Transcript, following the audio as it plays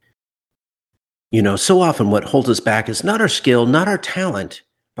So often what holds us back is not our skill, not our talent,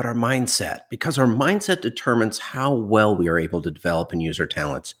 but our mindset, because our mindset determines how well we are able to develop and use our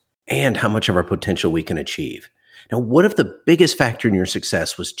talents and how much of our potential we can achieve. Now, what if the biggest factor in your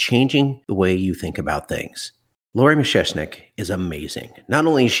success was changing the way you think about things? Lori Masheshnik is amazing. Not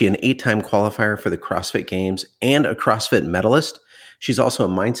only is she an 8-time qualifier for the CrossFit Games and a CrossFit medalist, she's also a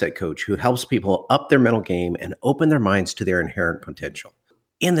mindset coach who helps people up their mental game and open their minds to their inherent potential.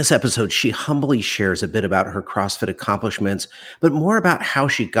 In this episode, she humbly shares a bit about her CrossFit accomplishments, but more about how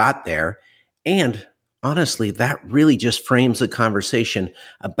she got there. And honestly, that really just frames the conversation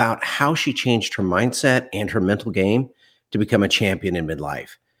about how she changed her mindset and her mental game to become a champion in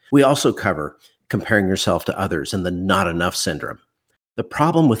midlife. We also cover comparing yourself to others and the not enough syndrome. The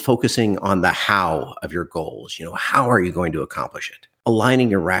problem with focusing on the how of your goals, how are you going to accomplish it? Aligning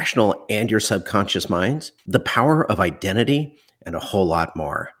your rational and your subconscious minds, the power of identity, and a whole lot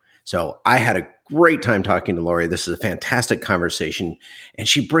more. So I had a great time talking to Lori. This is a fantastic conversation, and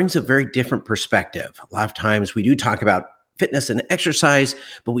she brings a very different perspective. A lot of times we do talk about fitness and exercise,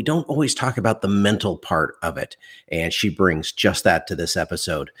 but we don't always talk about the mental part of it. And she brings just that to this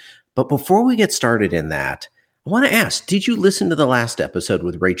episode. But before we get started in that, I want to ask, did you listen to the last episode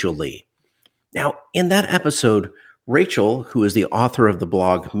with Rachel Lee? Now, in that episode, Rachel, who is the author of the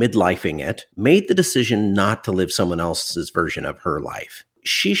blog Midlifing It, made the decision not to live someone else's version of her life.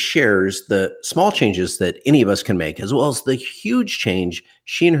 She shares the small changes that any of us can make, as well as the huge change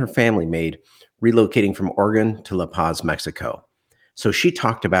she and her family made relocating from Oregon to La Paz, Mexico. So she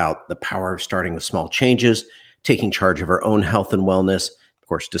talked about the power of starting with small changes, taking charge of her own health and wellness, of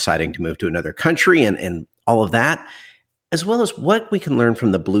course, deciding to move to another country and all of that, as well as what we can learn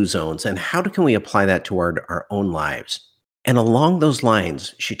from the blue zones and how can we apply that toward our own lives. And along those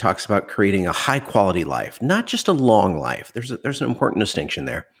lines, she talks about creating a high quality life, not just a long life. There's an important distinction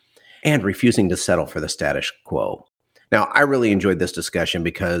there, and refusing to settle for the status quo. Now, I really enjoyed this discussion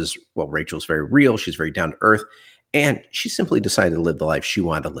because, Rachel's very real. She's very down to earth, and she simply decided to live the life she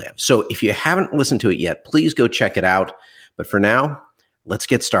wanted to live. So if you haven't listened to it yet, please go check it out. But for now, let's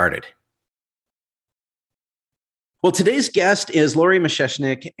get started. Well, today's guest is Lori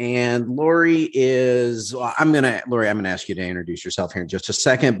Masheshnik, and Lori is, I'm going to ask you to introduce yourself here in just a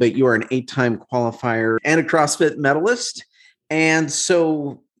second, but you are an 8-time qualifier and a CrossFit medalist. And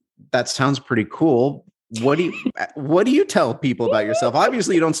so that sounds pretty cool. What do you tell people about yourself?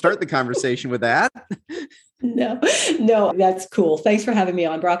 Obviously, you don't start the conversation with that. No, that's cool. Thanks for having me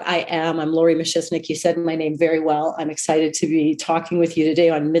on, Brock. I'm Lori Masheshnik. You said my name very well. I'm excited to be talking with you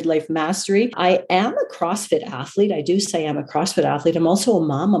today on Midlife Mastery. I am a CrossFit athlete. I do say I'm a CrossFit athlete. I'm also a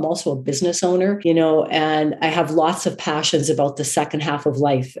mom. I'm also a business owner, and I have lots of passions about the second half of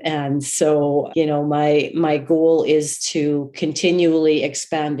life. And so, my goal is to continually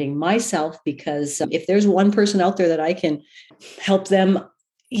expanding myself, because if there's one person out there that I can help them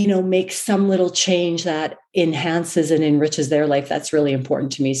make some little change that enhances and enriches their life, that's really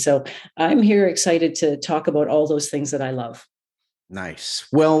important to me. So I'm here excited to talk about all those things that I love. Nice.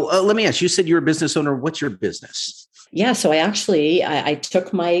 Well, let me ask, you said you're a business owner. What's your business? Yeah. So I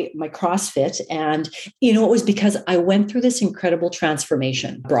took my CrossFit, and, it was because I went through this incredible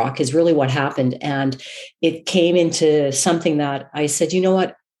transformation. Brock, is really what happened. And it came into something that I said, you know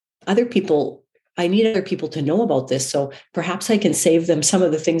what, I need other people to know about this. So perhaps I can save them some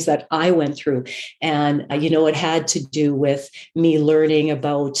of the things that I went through. And, it had to do with me learning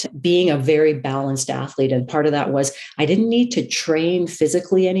about being a very balanced athlete. And part of that was I didn't need to train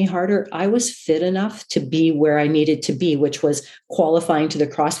physically any harder. I was fit enough to be where I needed to be, which was qualifying to the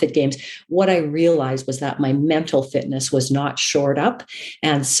CrossFit Games. What I realized was that my mental fitness was not shored up.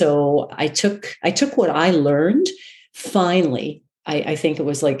 And so I took what I learned finally. I think it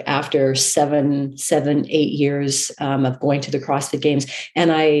was like after 7, 8 years of going to the CrossFit Games.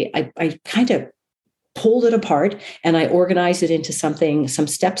 And I kind of pulled it apart and I organized it into some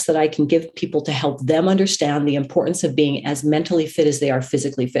steps that I can give people to help them understand the importance of being as mentally fit as they are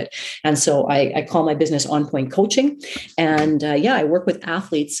physically fit. And so I call my business On Point Coaching. And I work with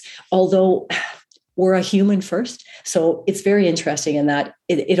athletes, although we're a human first. So it's very interesting in that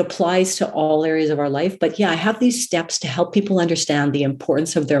it applies to all areas of our life. But I have these steps to help people understand the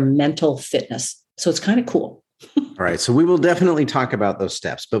importance of their mental fitness. So it's kind of cool. All right. So we will definitely talk about those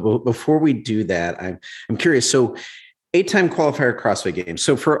steps. But before we do that, I'm curious. So 8-time qualifier CrossFit Games.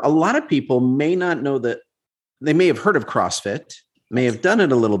 So for a lot of people may not know that, they may have heard of CrossFit, may have done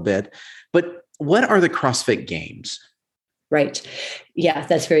it a little bit, but what are the CrossFit Games? Right. Yeah,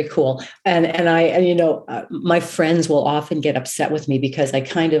 that's very cool. And my friends will often get upset with me because I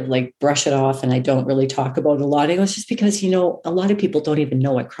kind of like brush it off and I don't really talk about it a lot. And it's just because, a lot of people don't even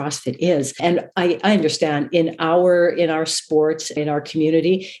know what CrossFit is. And I understand in our sports, in our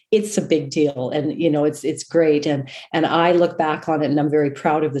community, it's a big deal. And, it's great. And I look back on it and I'm very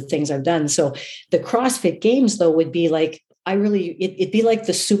proud of the things I've done. So the CrossFit Games, though, would be like, it'd be like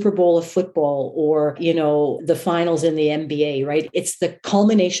the Super Bowl of football or, the finals in the NBA, right? It's the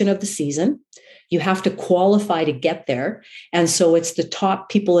culmination of the season. You have to qualify to get there. And so it's the top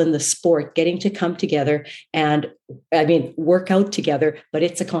people in the sport getting to come together and, work out together, but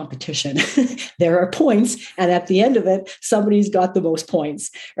it's a competition. There are points. And at the end of it, somebody's got the most points,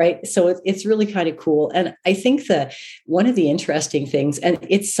 right? So it's really kind of cool. And I think that one of the interesting things, and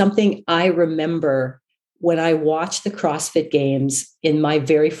it's something I remember when I watched the CrossFit Games in my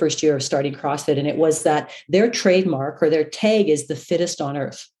very first year of starting CrossFit, and it was that their trademark or their tag is the fittest on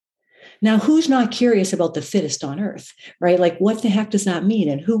earth. Now, who's not curious about the fittest on earth, right? Like, what the heck does that mean?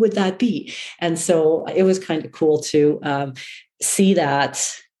 And who would that be? And so it was kind of cool to see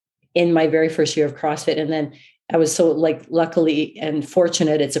that in my very first year of CrossFit. And then I was so luckily and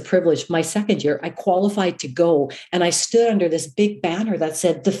fortunate, it's a privilege. My second year, I qualified to go and I stood under this big banner that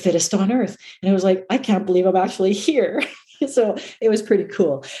said the fittest on earth. And it was like, I can't believe I'm actually here. So it was pretty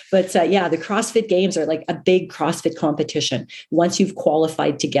cool. But the CrossFit Games are like a big CrossFit competition once you've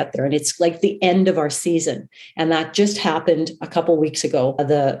qualified to get there. And it's like the end of our season. And that just happened a couple of weeks ago,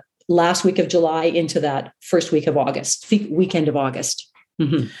 the last week of July into that first week of August, weekend of August.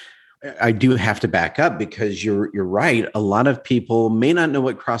 Mm-hmm. I do have to back up because you're right. A lot of people may not know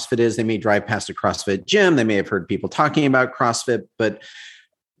what CrossFit is. They may drive past a CrossFit gym. They may have heard people talking about CrossFit, but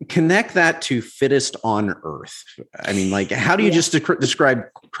connect that to fittest on earth. How do you just describe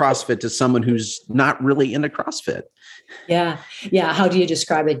CrossFit to someone who's not really into CrossFit? Yeah. How do you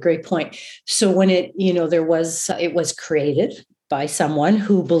describe it? Great point. So when it was created by someone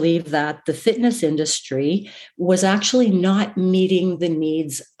who believed that the fitness industry was actually not meeting the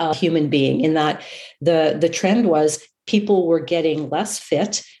needs of a human being, in that the trend was people were getting less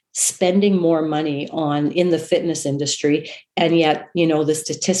fit, spending more money in the fitness industry. And yet, the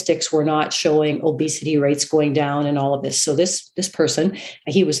statistics were not showing obesity rates going down and all of this. So this person,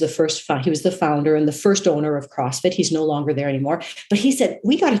 he was the founder and the first owner of CrossFit. He's no longer there anymore. But he said,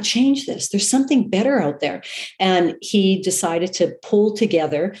 we got to change this. There's something better out there. And he decided to pull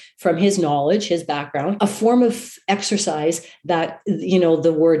together from his knowledge, his background, a form of exercise that,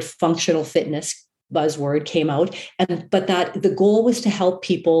 the word functional fitness buzzword came out, but that the goal was to help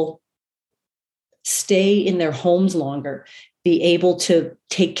people stay in their homes longer, be able to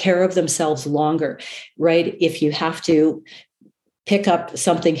take care of themselves longer, right? If you have to pick up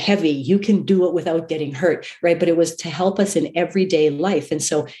something heavy, you can do it without getting hurt, right? But it was to help us in everyday life. And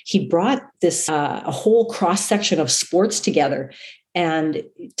so he brought this a whole cross section of sports together, and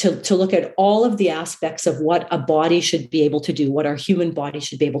to look at all of the aspects of what a body should be able to do, what our human body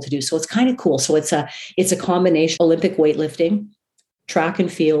should be able to do. So it's kind of cool. So it's a combination: Olympic weightlifting, track and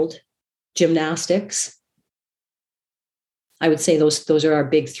field, gymnastics. I would say those are our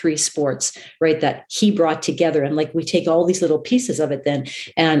big three sports, right? That he brought together. And we take all these little pieces of it then,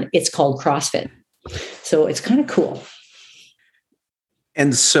 and it's called CrossFit. So it's kind of cool.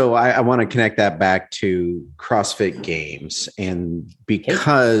 And so I want to connect that back to CrossFit Games. And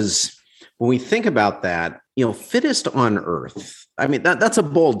because when we think about that, fittest on earth, that's a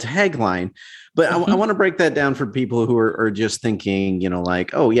bold tagline, but I want to break that down for people who are just thinking,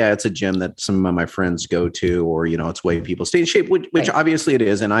 oh yeah, it's a gym that some of my friends go to, or, it's way people stay in shape, which obviously it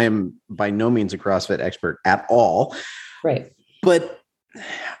is. And I am by no means a CrossFit expert at all. Right. But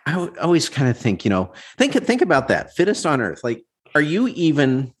I always kind of think, think about that fittest on earth. Are you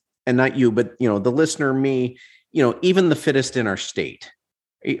even, and not you, but, the listener, me, even the fittest in our state?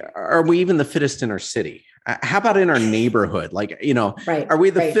 Are we even the fittest in our city? How about in our neighborhood? Are we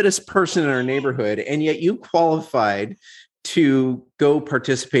the fittest person in our neighborhood? And yet you qualified to go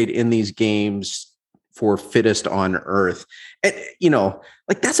participate in these games for fittest on earth. And,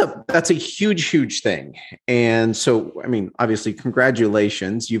 that's a huge thing. And so, obviously,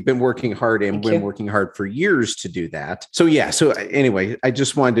 congratulations. You've been working hard and been working hard for years to do that. So, So anyway, I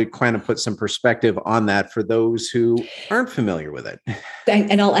just wanted to kind of put some perspective on that for those who aren't familiar with it.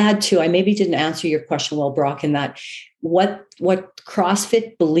 And I'll add too, I maybe didn't answer your question well, Brock, in that what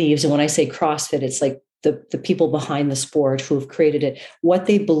CrossFit believes. And when I say CrossFit, it's like the people behind the sport who have created it. What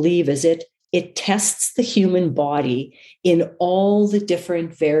they believe is it it tests the human body in all the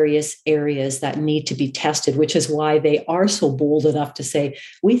different various areas that need to be tested, which is why they are so bold enough to say,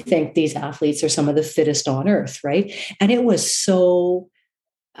 we think these athletes are some of the fittest on earth, right? And it was so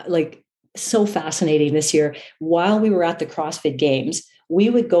fascinating this year. While we were at the CrossFit Games, we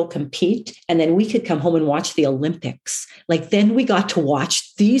would go compete and then we could come home and watch the Olympics. Like then we got to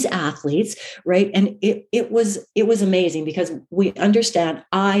watch these athletes, right? And it was amazing because we understand,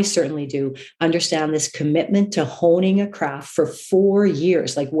 I certainly do understand this commitment to honing a craft for 4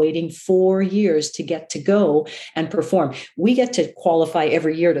 years, like waiting 4 years to get to go and perform. We get to qualify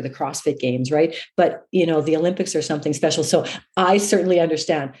every year to the CrossFit Games, right? But the Olympics are something special. So I certainly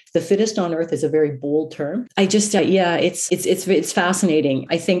understand. The fittest on earth is a very bold term. I just, it's fascinating.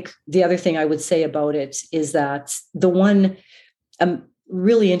 I think the other thing I would say about it is that the one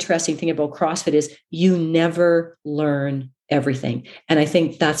really interesting thing about CrossFit is you never learn everything. And I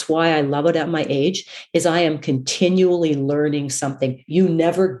think that's why I love it at my age is I am continually learning something. You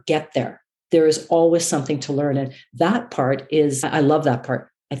never get there. There is always something to learn. And that part I love that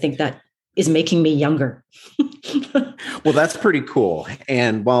part. I think that is making me younger. Well, that's pretty cool.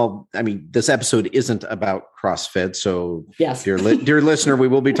 And this episode isn't about CrossFit. So yes, dear listener, we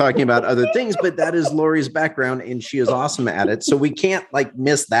will be talking about other things, but that is Lori's background and she is awesome at it. So we can't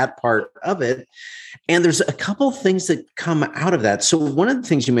miss that part of it. And there's a couple of things that come out of that. So one of the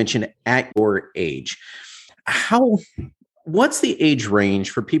things you mentioned at your age, what's the age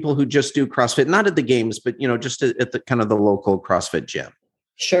range for people who just do CrossFit, not at the games, but, just at the kind of the local CrossFit gym?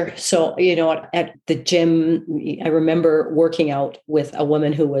 Sure. So, at the gym, I remember working out with a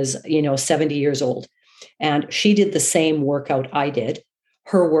woman who was, 70 years old, and she did the same workout I did.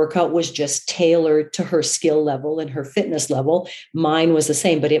 Her workout was just tailored to her skill level and her fitness level. Mine was the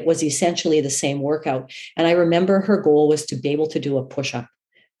same, but it was essentially the same workout. And I remember her goal was to be able to do a push-up.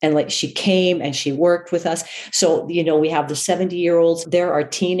 And she came and she worked with us. So, we have the 70-year-olds. There are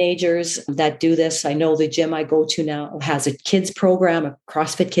teenagers that do this. I know the gym I go to now has a kids program, a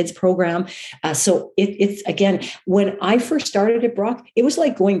CrossFit kids program. So it's again, when I first started at Brock, it was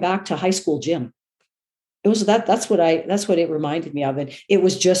like going back to high school gym. It was that's what it reminded me of. And it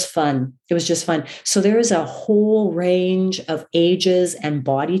was just fun. It was just fun. So there is a whole range of ages and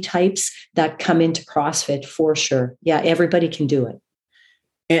body types that come into CrossFit for sure. Yeah, everybody can do it.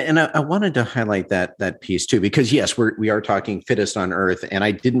 And I wanted to highlight that piece too, because yes, we are talking fittest on earth. And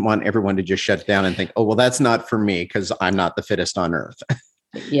I didn't want everyone to just shut down and think, oh, well, that's not for me because I'm not the fittest on earth.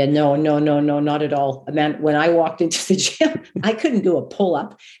 Yeah, no, not at all. Man, when I walked into the gym, I couldn't do a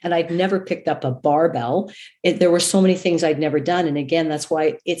pull-up and I'd never picked up a barbell. There were so many things I'd never done. And again, that's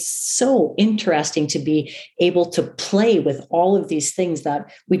why it's so interesting to be able to play with all of these things that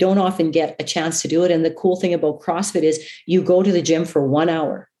we don't often get a chance to do it. And the cool thing about CrossFit is you go to the gym for 1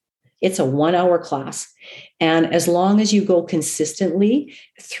 hour. It's a 1 hour class. And as long as you go consistently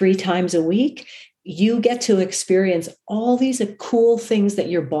 3 times a week, you get to experience all these cool things that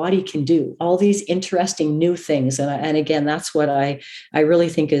your body can do, all these interesting new things. And again, that's what I really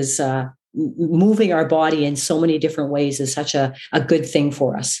think is moving our body in so many different ways is such a good thing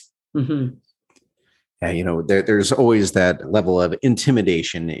for us. Mm-hmm. Yeah, there's always that level of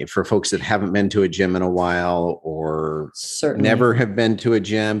intimidation for folks that haven't been to a gym in a while or Certainly. Never have been to a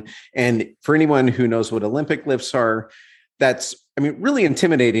gym. And for anyone who knows what Olympic lifts are, that's, really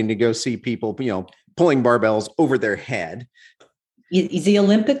intimidating to go see people, pulling barbells over their head. The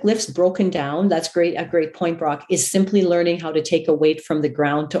Olympic lifts broken down, that's great. A great point, Brock, is simply learning how to take a weight from the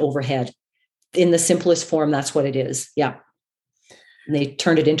ground to overhead. In the simplest form, that's what it is. Yeah. And they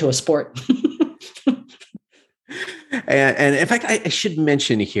turned it into a sport. And in fact, I should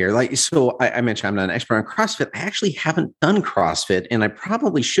mention here, I mentioned I'm not an expert on CrossFit. I actually haven't done CrossFit, and I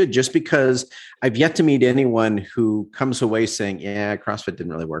probably should just because I've yet to meet anyone who comes away saying, yeah, CrossFit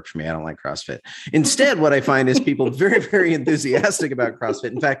didn't really work for me. I don't like CrossFit. Instead, what I find is people very, very enthusiastic about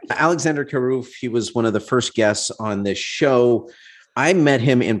CrossFit. In fact, Alexander Karouf, he was one of the first guests on this show. I met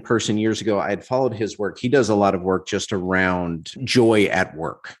him in person years ago. I had followed his work. He does a lot of work just around joy at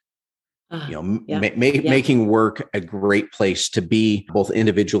work. Making work a great place to be both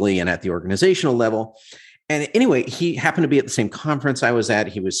individually and at the organizational level. And anyway, he happened to be at the same conference I was at.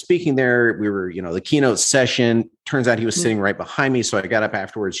 He was speaking there. We were, the keynote session. Turns out he was sitting right behind me. So I got up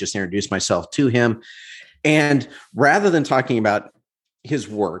afterwards, just introduced myself to him. And rather than talking about his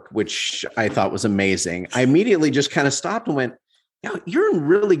work, which I thought was amazing, I immediately just kind of stopped and went, you're in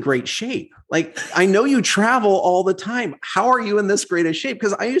really great shape. I know you travel all the time. How are you in this great a shape?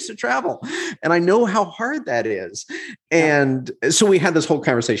 Because I used to travel and I know how hard that is. And so we had this whole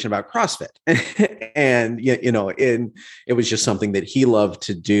conversation about CrossFit and, and it was just something that he loved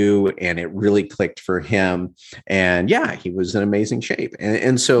to do. And it really clicked for him. And yeah, he was in amazing shape.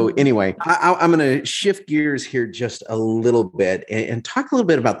 And so anyway, I'm going to shift gears here just a little bit and talk a little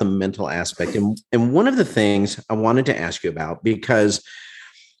bit about the mental aspect. And one of the things I wanted to ask you about, because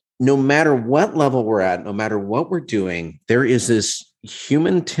no matter what level we're at, no matter what we're doing, there is this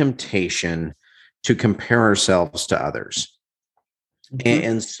human temptation to compare ourselves to others. Mm-hmm.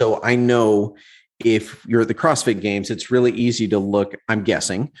 And so I know if you're at the CrossFit Games, it's really easy to look, I'm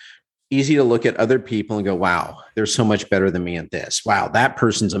guessing, easy to look at other people and go, wow, they're so much better than me at this. Wow, that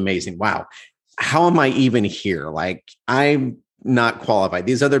person's amazing. Wow, how am I even here? Like, I'm not qualified.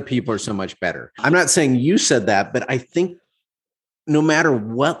 These other people are so much better. I'm not saying you said that, but I think no matter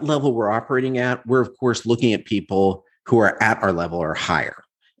what level we're operating at, we're of course looking at people who are at our level or higher.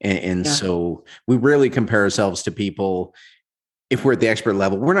 And so we rarely compare ourselves to people. If we're at the expert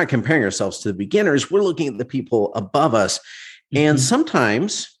level, we're not comparing ourselves to the beginners. We're looking at the people above us. And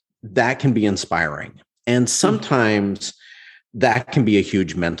sometimes that can be inspiring. And sometimes that can be a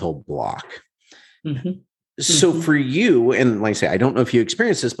huge mental block. So for you, and like I say, I don't know if you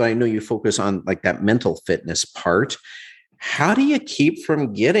experience this, but I know you focus on like that mental fitness part. How do you keep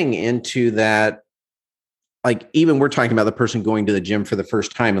from getting into that? Like, even we're talking about the person going to the gym for the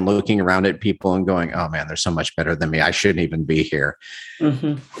first time and looking around at people and going, oh man, they're so much better than me. I shouldn't even be here.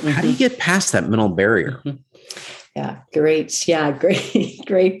 How do you get past that mental barrier? Yeah, great. Yeah,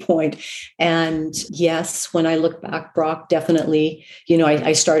 great point. And yes, when I look back, Brock, definitely,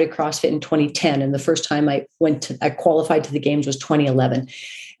 I started CrossFit in 2010. And the first time I qualified to the games was 2011.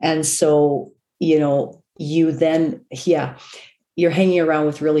 And so, you then, you're hanging around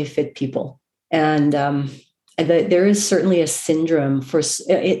with really fit people. And there is certainly a syndrome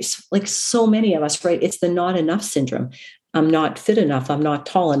it's like so many of us, right? It's the not enough syndrome. I'm not fit enough. I'm not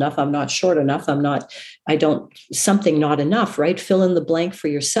tall enough. I'm not short enough. Something not enough, right? Fill in the blank for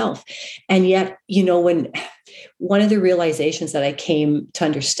yourself. And yet, when one of the realizations that I came to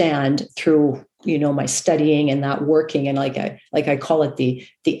understand through, my studying and that working and like I call it the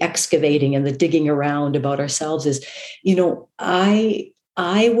excavating and the digging around about ourselves is,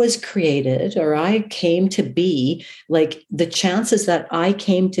 I was created, or I came to be, like, the chances that I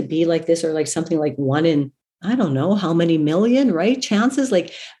came to be like this are like something like 1 in, I don't know how many million, right? Chances.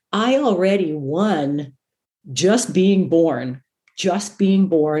 Like, I already won just being born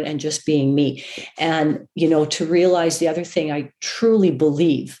and just being me. And, to realize the other thing, I truly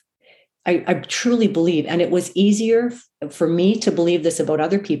believe, and it was easier for me to believe this about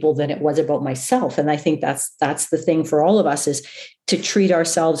other people than it was about myself. And I think that's the thing for all of us, is to treat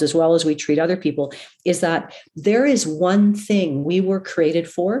ourselves as well as we treat other people, is that there is one thing we were created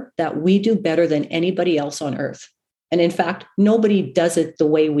for that we do better than anybody else on earth. And in fact, nobody does it the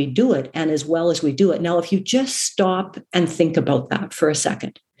way we do it and as well as we do it. Now, if you just stop and think about that for a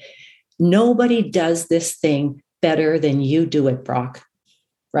second, nobody does this thing better than you do it, Brock.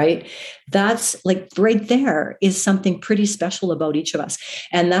 Right? That's like right there is something pretty special about each of us.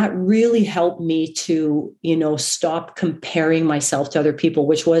 And that really helped me to, stop comparing myself to other people,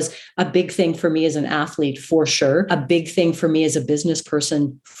 which was a big thing for me as an athlete, for sure. A big thing for me as a business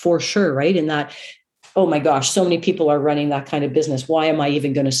person, for sure. Right? In that, oh my gosh, so many people are running that kind of business. Why am I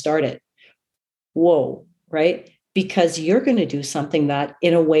even going to start it? Whoa. Right? Because you're going to do something that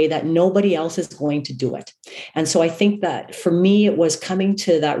in a way that nobody else is going to do it. And so I think that for me, it was coming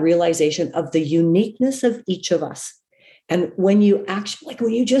to that realization of the uniqueness of each of us. And when you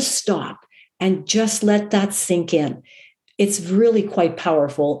when you just stop and just let that sink in, it's really quite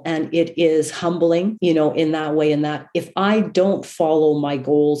powerful. And it is humbling, in that way, in that if I don't follow my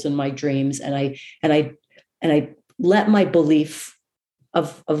goals and my dreams, and I let my belief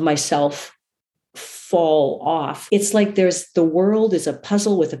of myself fall off, it's like the world is a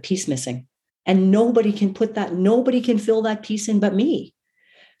puzzle with a piece missing, and nobody can fill that piece in but me.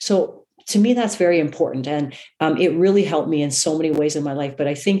 So to me, that's very important. And it really helped me in so many ways in my life. But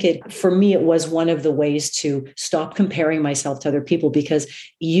I think for me, it was one of the ways to stop comparing myself to other people, because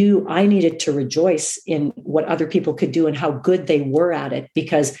I needed to rejoice in what other people could do and how good they were at it,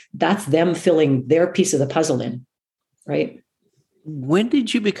 because that's them filling their piece of the puzzle in. Right. When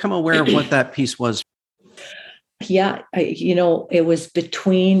did you become aware of what that piece was? Yeah, it was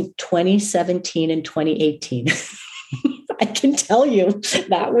between 2017 and 2018. I can tell you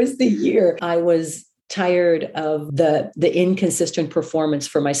that was the year I was tired of the inconsistent performance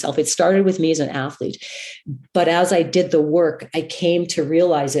for myself. It started with me as an athlete, but as I did the work, I came to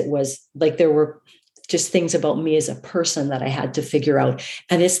realize it was like there were just things about me as a person that I had to figure out.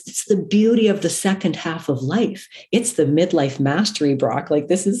 And it's the beauty of the second half of life. It's the midlife mastery, Brock. Like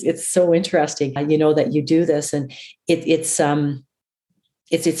it's so interesting, that you do this, and it's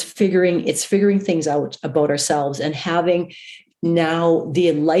figuring things out about ourselves and having now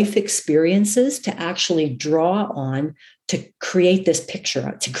the life experiences to actually draw on, to create this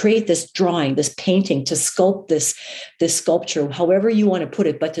picture, to create this drawing, this painting, to sculpt this sculpture, however you want to put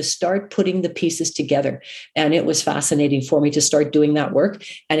it, but to start putting the pieces together. And it was fascinating for me to start doing that work.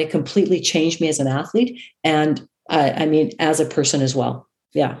 And it completely changed me as an athlete. And as a person as well.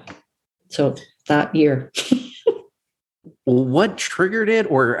 Yeah. So that year. What triggered it?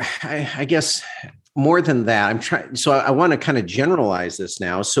 Or I guess more than that, I want to kind of generalize this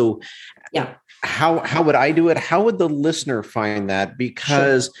now. So yeah. How would I do it? How would the listener find that?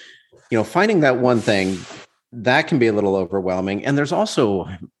 Because, finding that one thing, that can be a little overwhelming. And there's also,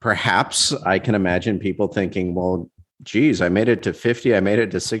 perhaps I can imagine people thinking, well, geez, I made it to 50. I made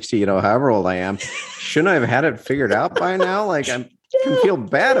it to 60, however old I am. Shouldn't I have had it figured out by now? Like I can feel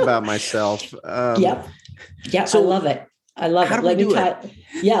bad about myself. Yep. So I love it.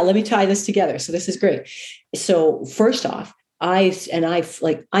 Let me tie this together. So this is great. So first off, I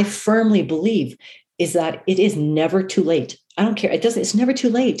firmly believe is that it is never too late. I don't care. It's never too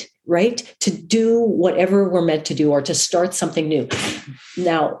late, right? To do whatever we're meant to do or to start something new.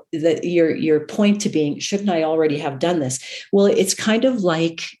 Now, your point to being, shouldn't I already have done this? Well, it's kind of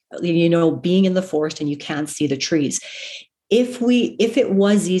like, being in the forest and you can't see the trees. If it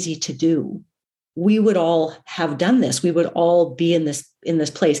was easy to do, we would all have done this. We would all be in this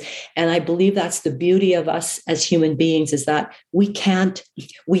place. And I believe that's the beauty of us as human beings, is that we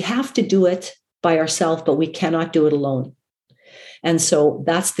have to do it by ourselves, but we cannot do it alone. And so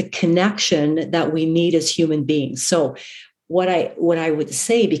that's the connection that we need as human beings. So what I would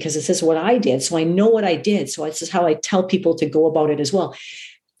say, because this is what I did, so I know what I did. So this is how I tell people to go about it as well.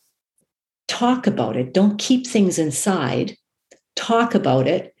 Talk about it. Don't keep things inside. Talk about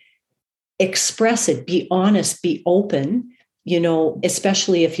it. Express it, be honest, be open,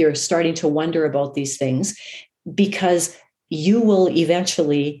 especially if you're starting to wonder about these things, because you will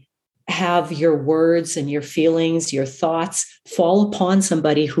eventually have your words and your feelings, your thoughts fall upon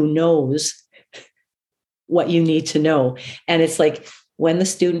somebody who knows what you need to know. And it's like, when the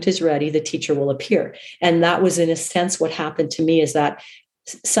student is ready, the teacher will appear. And that was, in a sense, what happened to me, is that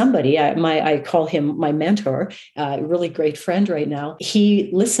somebody, I call him my mentor, a really great friend right now.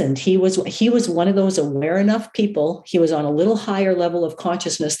 He listened. He was one of those aware enough people. He was on a little higher level of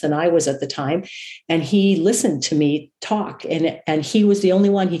consciousness than I was at the time. And he listened to me talk. And he was the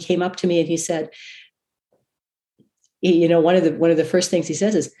only one. He came up to me and he said, one of the first things he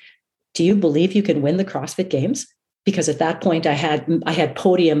says is, do you believe you can win the CrossFit Games? Because at that point I had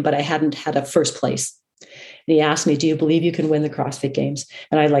podium, but I hadn't had a first place. And he asked me, do you believe you can win the CrossFit Games?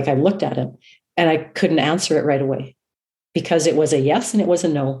 And I looked at him and I couldn't answer it right away, because it was a yes and it was a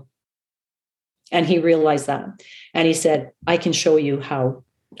no. And he realized that. And he said, I can show you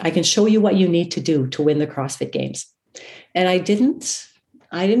what you need to do to win the CrossFit Games. And I didn't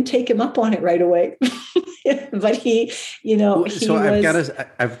take him up on it right away. But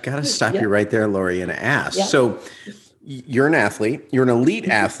I've got to stop you right there, Lori, and ask. Yeah. So you're an athlete, you're an elite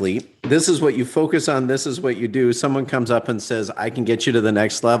athlete. This is what you focus on. This is what you do. Someone comes up and says, I can get you to the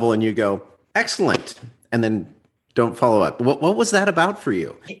next level. And you go, excellent. And then don't follow up. What was that about for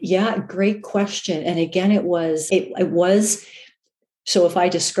you? Yeah, great question. And again, it was, so if I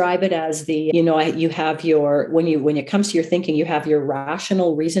describe it as you have when it comes to your thinking, you have your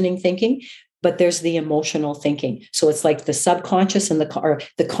rational reasoning thinking, but there's the emotional thinking. So it's like the subconscious and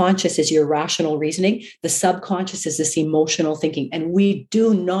the conscious is your rational reasoning. The subconscious is this emotional thinking. And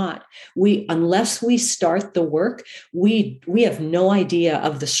unless we start the work, we have no idea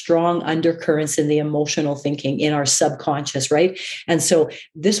of the strong undercurrents in the emotional thinking in our subconscious, right? And so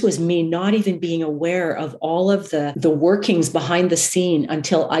this was me not even being aware of all of the workings behind the scene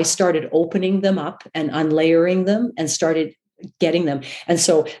until I started opening them up and unlayering them and started getting them. And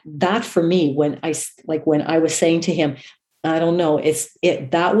so that for me, when I was saying to him, I don't know,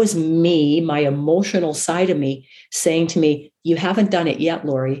 that was me, my emotional side of me saying to me, you haven't done it yet,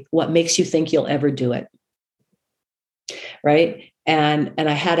 Lori. What makes you think you'll ever do it? Right. And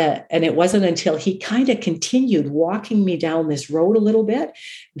it wasn't until he kind of continued walking me down this road a little bit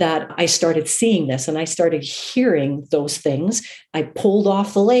that I started seeing this and I started hearing those things. I pulled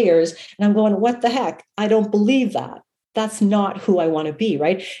off the layers and I'm going, what the heck? I don't believe that. That's not who I want to be,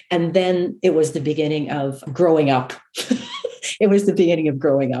 right? And then it was the beginning of growing up. It was the beginning of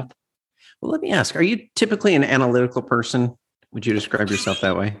growing up. Well, let me ask, are you typically an analytical person? Would you describe yourself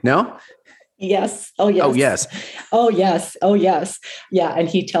that way? No? Yes. Oh, Oh, yes. yes. Oh, yes. Oh, yes. Yeah. And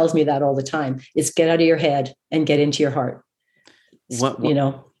he tells me that all the time is get out of your head and get into your heart. What, You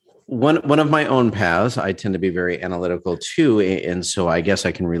know, one of my own paths, I tend to be very analytical too, and so I guess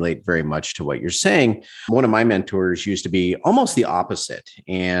I can relate very much to what you're saying. One of my mentors used to be almost the opposite,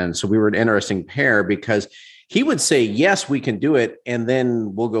 and so we were an interesting pair because he would say, "Yes, we can do it, and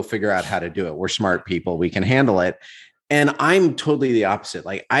then we'll go figure out how to do it. We're smart people; we can handle it." And I'm totally the opposite.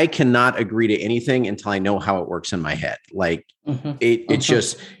 Like I cannot agree to anything until I know how it works in my head. Like mm-hmm, it's mm-hmm.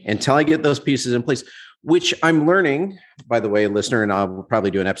 just until I get those pieces in place, which I'm learning, by the way, listener, and I'll probably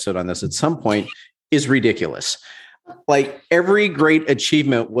do an episode on this at some point, is ridiculous. Like every great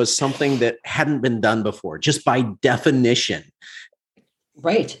achievement was something that hadn't been done before, just by definition.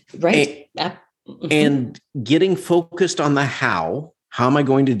 Right. Right. Mm-hmm. And getting focused on the how am I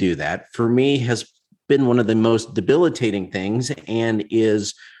going to do that, for me has been one of the most debilitating things, and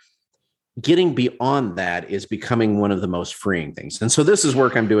is getting beyond that is becoming one of the most freeing things. And so this is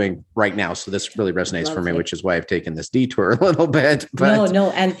work I'm doing right now. So this really resonates for me, which is why I've taken this detour a little bit. But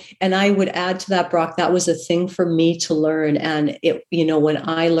no. And I would add to that, Brock, that was a thing for me to learn. And it, when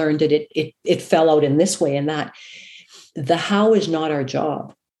I learned it fell out in this way, and that the how is not our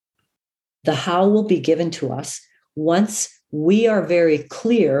job. The how will be given to us once we are very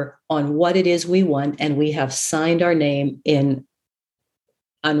clear on what it is we want, and we have signed our name in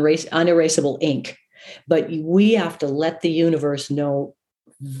unerasable ink. But we have to let the universe know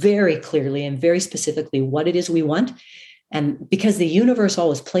very clearly and very specifically what it is we want. And because the universe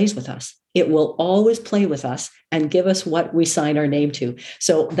always plays with us, it will always play with us and give us what we sign our name to.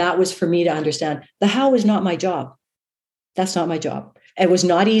 So that was for me to understand the how is not my job. That's not my job. It was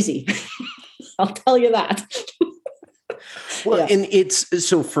not easy. I'll tell you that. Well, yeah. And it's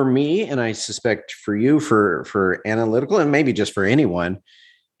so for me, and I suspect for you, for analytical, and maybe just for anyone,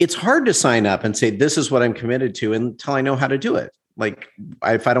 it's hard to sign up and say, this is what I'm committed to until I know how to do it. Like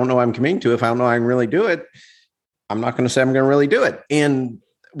if I don't know I'm committing to, if I don't know I can really do it, I'm not going to say I'm going to really do it. And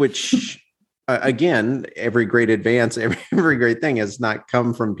which again, every great advance, every great thing has not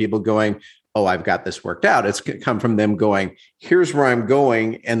come from people going, oh, I've got this worked out. It's come from them going, here's where I'm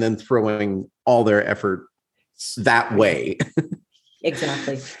going, and then throwing all their effort that way.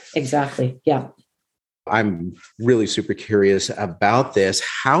 Exactly. Yeah. I'm really super curious about this.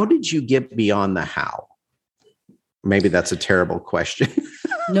 How did you get beyond the how? Maybe that's a terrible question.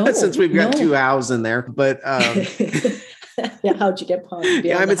 No, since we've got two hows in there, but yeah, how'd you get beyond?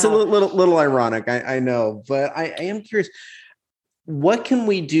 Yeah, I mean, it's a little ironic. I know, but I am curious. What can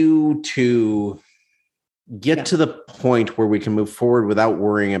we do to get to the point where we can move forward without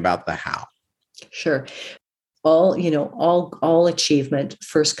worrying about the how? Sure. All achievement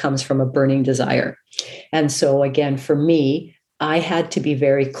first comes from a burning desire. And so again, for me, I had to be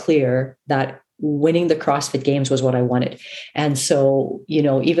very clear that winning the CrossFit Games was what I wanted. And so,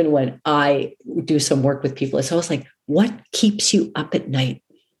 even when I do some work with people, it's always like, what keeps you up at night?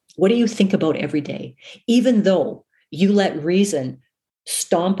 What do you think about every day? Even though you let reason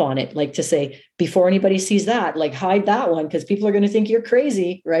stomp on it, like to say, before anybody sees that, like hide that one because people are going to think you're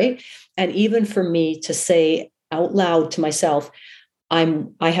crazy, right? And even for me to say out loud to myself,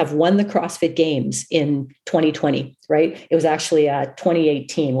 I have won the CrossFit Games in 2020, right? It was actually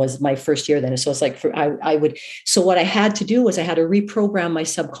 2018 was my first year then. So it's like so what I had to do was I had to reprogram my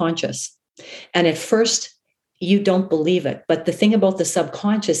subconscious. And at first you don't believe it. But the thing about the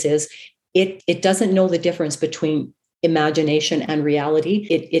subconscious is it doesn't know the difference between imagination and reality.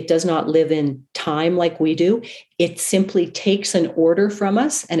 It does not live in time like we do. It simply takes an order from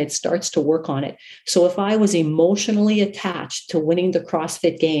us and it starts to work on it. So if I was emotionally attached to winning the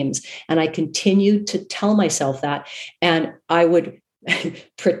CrossFit Games and I continued to tell myself that, and I would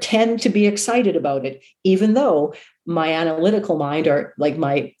pretend to be excited about it, even though my analytical mind or like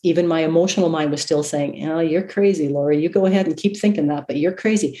my emotional mind was still saying, oh, you're crazy, Laura, you go ahead and keep thinking that, but you're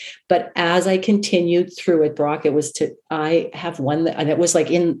crazy. But as I continued through it, Brock, I have won and it was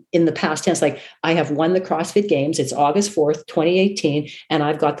like in the past tense, like I have won the CrossFit Games. It's August 4th, 2018, and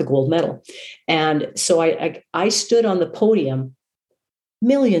I've got the gold medal. And so I stood on the podium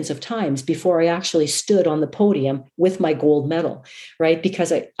millions of times before I actually stood on the podium with my gold medal, right?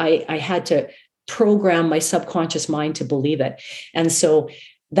 Because I had to program my subconscious mind to believe it. And so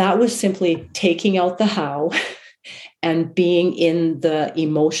that was simply taking out the how and being in the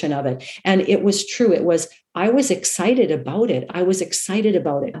emotion of it. And it was true. I was excited about it.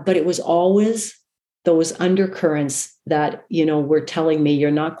 But it was always those undercurrents that, were telling me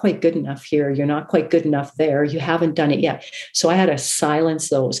you're not quite good enough here. You're not quite good enough there. You haven't done it yet. So I had to silence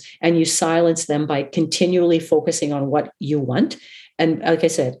those, and you silence them by continually focusing on what you want. And like I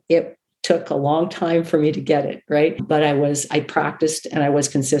said, took a long time for me to get it, right? But I practiced and I was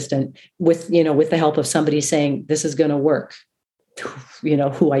consistent with, with the help of somebody saying, this is going to work,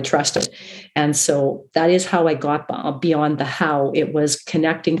 who I trusted. And so that is how I got beyond the how. It was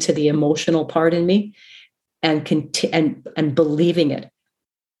connecting to the emotional part in me and believing it,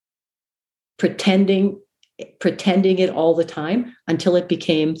 pretending it all the time until it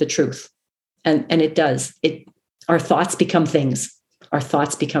became the truth. And it does. Our thoughts become things. Our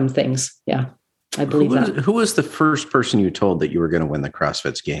thoughts become things. Yeah, I believe that. Who was the first person you told that you were going to win the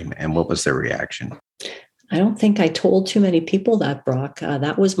CrossFits game, and what was their reaction? I don't think I told too many people that, Brock.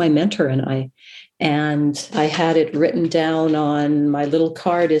 That was my mentor and I had it written down on my little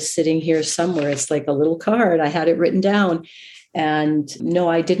card is sitting here somewhere. It's like a little card. I had it written down, and no,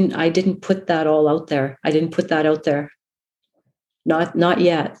 I didn't put that all out there. I didn't put that out there. Not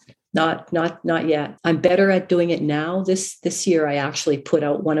yet. Not yet. I'm better at doing it now. This year, I actually put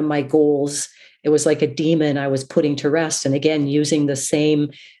out one of my goals. It was like a demon I was putting to rest, and again using the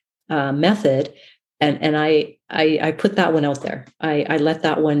same method. And I put that one out there. I let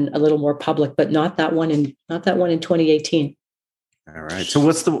that one a little more public, but not that one in 2018. All right. So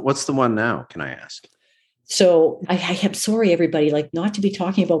what's the one now? Can I ask? So I am sorry, everybody, like not to be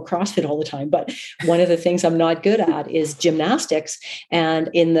talking about CrossFit all the time, but one of the things I'm not good at is gymnastics. And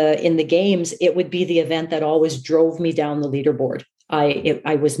in the games, it would be the event that always drove me down the leaderboard.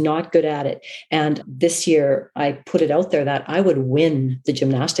 I was not good at it. And this year I put it out there that I would win the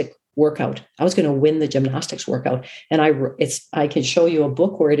gymnastic workout. I was going to win the gymnastics workout. And I can show you a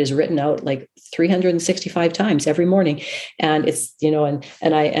book where it is written out like 365 times every morning. And it's,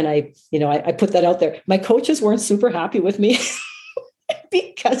 I put that out there. My coaches weren't super happy with me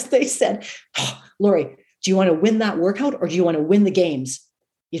because they said, oh, Lori, do you want to win that workout or do you want to win the games?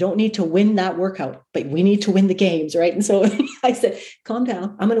 You don't need to win that workout, but we need to win the games, right? And so I said, calm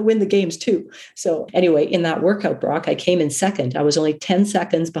down. I'm going to win the games too. So anyway, in that workout, Brock, I came in second. I was only 10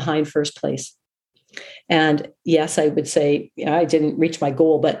 seconds behind first place. And yes, I would say I didn't reach my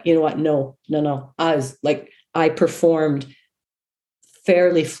goal, but you know what? No. I performed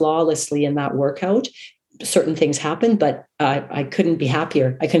fairly flawlessly in that workout. Certain things happened, but I couldn't be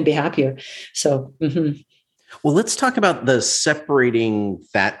happier. So, Well, let's talk about the separating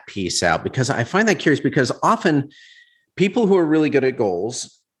that piece out, because I find that curious, because often people who are really good at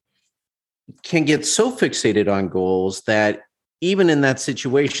goals can get so fixated on goals that even in that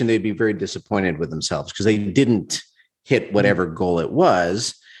situation, they'd be very disappointed with themselves because they didn't hit whatever goal it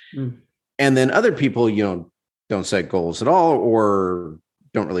was. And then other people, don't set goals at all or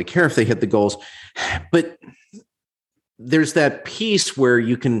don't really care if they hit the goals. But there's that piece where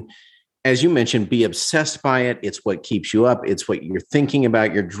you can, as you mentioned, be obsessed by it. It's what keeps you up. It's what you're thinking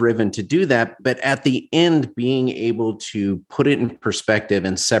about. You're driven to do that. But at the end, being able to put it in perspective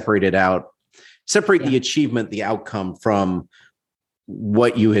and separate it out, the achievement, the outcome from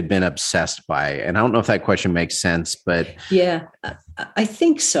what you had been obsessed by. And I don't know if that question makes sense, but yeah, I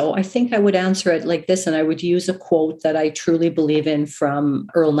think so. I think I would answer it like this, and I would use a quote that I truly believe in from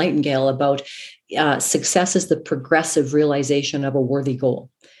Earl Nightingale about success is the progressive realization of a worthy goal.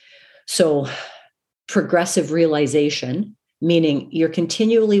 So progressive realization, meaning you're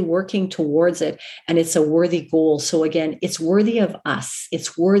continually working towards it and it's a worthy goal. So again, it's worthy of us.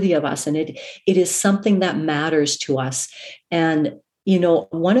 And it is something that matters to us. And,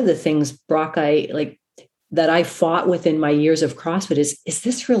 one of the things, Brock, that I fought with in my years of CrossFit is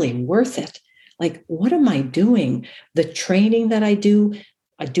this really worth it? Like, what am I doing? The training that I do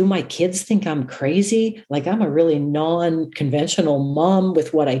my kids think I'm crazy? Like I'm a really non-conventional mom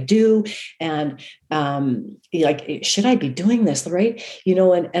with what I do. And should I be doing this? Right.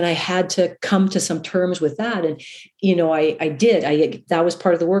 And I had to come to some terms with that. And, I did, that was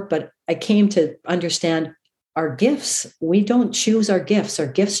part of the work, but I came to understand our gifts. We don't choose our gifts. Our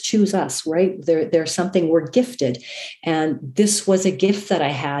gifts choose us, right? They're something we're gifted. And this was a gift that I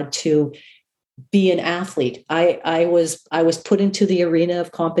had to be an athlete. I was put into the arena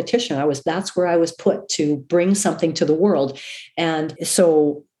of competition. That's where I was put to bring something to the world. And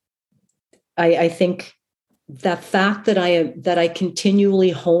so I think the fact that I continually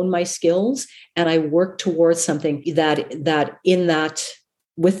hone my skills and I work towards something that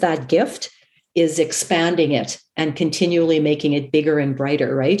with that gift is expanding it and continually making it bigger and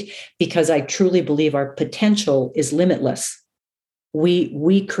brighter, right? Because I truly believe our potential is limitless.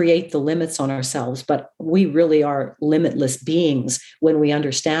 We create the limits on ourselves, but we really are limitless beings when we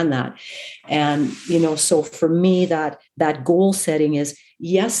understand that. And, so for me, that goal setting is,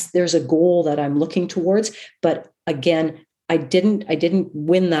 yes, there's a goal that I'm looking towards, but again, I didn't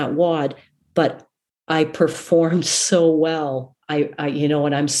win that WOD, but I performed so well.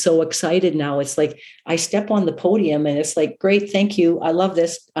 And I'm so excited now. It's like I step on the podium and it's like, great, thank you. I love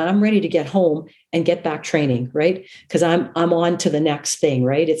this. I'm ready to get home and get back training, right? Because I'm on to the next thing,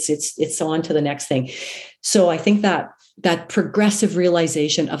 right? It's on to the next thing. So I think that progressive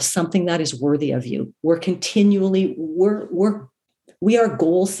realization of something that is worthy of you. We are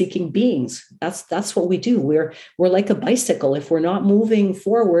goal-seeking beings. That's what we do. We're like a bicycle. If we're not moving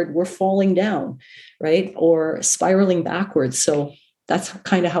forward, we're falling down, right? Or spiraling backwards. So that's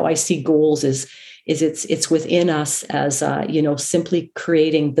kind of how I see goals is it's within us as simply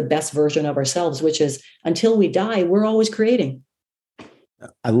creating the best version of ourselves, which is until we die, we're always creating.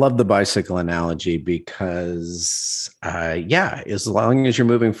 I love the bicycle analogy because, as long as you're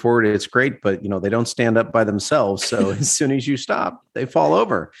moving forward, it's great. But, they don't stand up by themselves. So as soon as you stop, they fall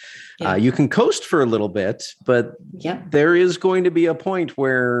over. Yeah. You can coast for a little bit, but there is going to be a point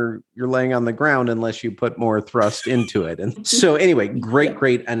where you're laying on the ground unless you put more thrust into it. And so anyway,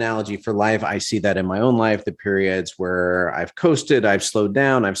 great analogy for life. I see that in my own life, the periods where I've coasted, I've slowed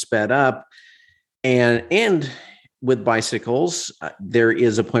down, I've sped up, and with bicycles, there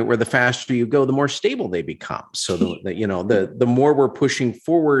is a point where the faster you go, the more stable they become. So the more we're pushing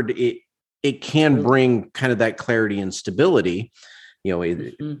forward, it can bring kind of that clarity and stability.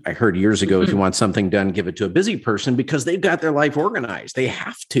 I heard years ago, if you want something done, give it to a busy person because they've got their life organized. They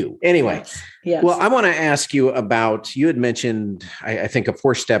have to. Anyway, yes. Well, I want to ask you about, you had mentioned, I think, a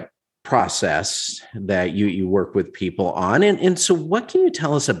 4-step process that you work with people on. And so what can you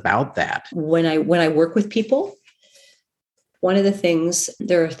tell us about that? When I work with people, one of the things,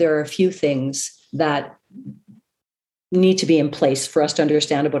 there are a few things that need to be in place for us to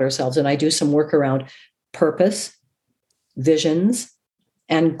understand about ourselves. And I do some work around purpose, visions,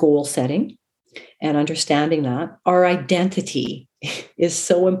 and goal setting, and understanding that our identity is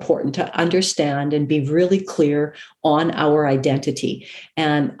so important to understand and be really clear on our identity.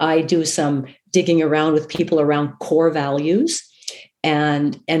 And I do some digging around with people around core values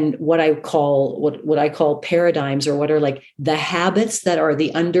and what I call paradigms, or what are like the habits that are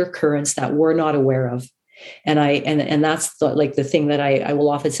the undercurrents that we're not aware of. And that's the thing that I will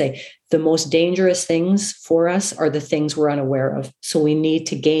often say, the most dangerous things for us are the things we're unaware of. So we need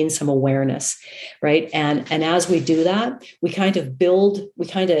to gain some awareness, right? And as we do that,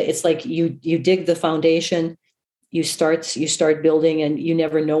 it's like you dig the foundation, you start building, and you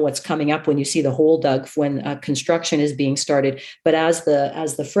never know what's coming up when you see the hole dug when construction is being started. But as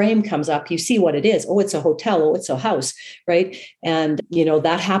the frame comes up, you see what it is. Oh, it's a hotel. Oh, it's a house, right? And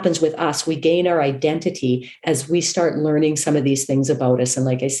that happens with us. We gain our identity as we start learning some of these things about us. And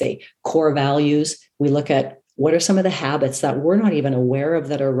like I say, core values. We look at what are some of the habits that we're not even aware of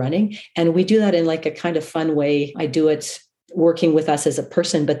that are running, and we do that in like a kind of fun way. I do it working with us as a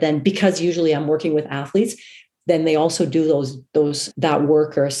person, but then because usually I'm working with athletes, then they also do that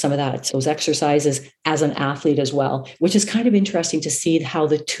work or some of those exercises as an athlete as well, which is kind of interesting to see how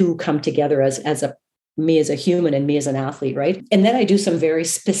the two come together as me as a human and me as an athlete, right? And then I do some very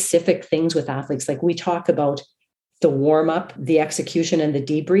specific things with athletes. Like we talk about the warm-up, the execution, and the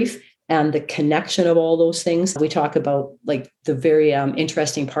debrief, and the connection of all those things. We talk about like the very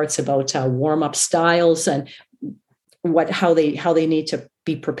interesting parts about warm-up styles and how they need to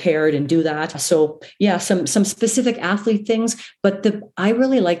be prepared and do that. So yeah, some specific athlete things, but I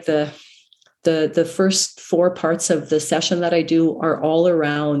really like the first 4 parts of the session that I do are all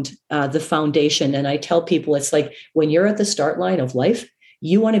around the foundation. And I tell people, it's like when you're at the start line of life,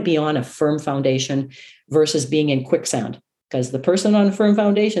 you want to be on a firm foundation versus being in quicksand, because the person on a firm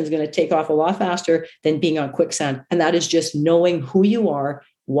foundation is going to take off a lot faster than being on quicksand. And that is just knowing who you are,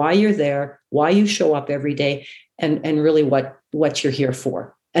 why you're there, why you show up every day, and really what you're here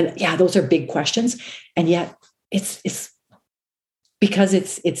for. And yeah, those are big questions. And yet it's because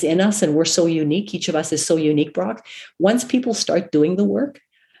it's in us and we're so unique. Each of us is so unique, Brock. Once people start doing the work,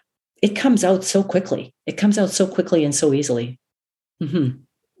 it comes out so quickly. It comes out so quickly and so easily. Mm-hmm.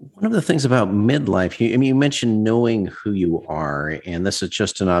 One of the things about midlife, you mentioned knowing who you are, and this is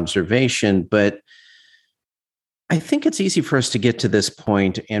just an observation, but I think it's easy for us to get to this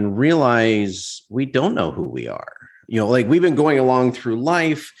point and realize we don't know who we are. Like we've been going along through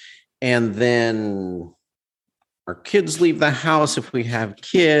life, and then our kids leave the house. If we have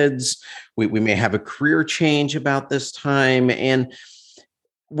kids, we may have a career change about this time. And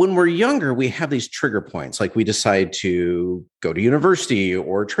when we're younger, we have these trigger points, like we decide to go to university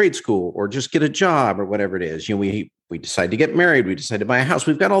or trade school or just get a job or whatever it is. We decide to get married. We decide to buy a house.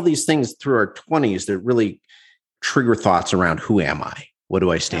 We've got all these things through our 20s that really trigger thoughts around who am I? What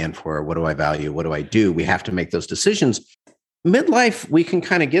do I stand for? What do I value? What do I do? We have to make those decisions. midlife, we can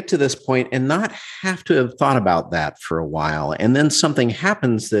kind of get to this point and not have to have thought about that for a while. And then something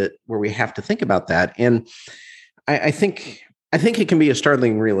happens that where we have to think about that. And I think it can be a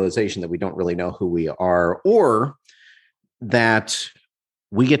startling realization that we don't really know who we are, or that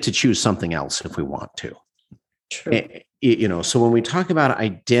we get to choose something else if we want to. True. So when we talk about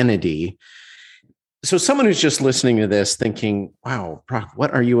identity, so someone who's just listening to this thinking, wow, Brock,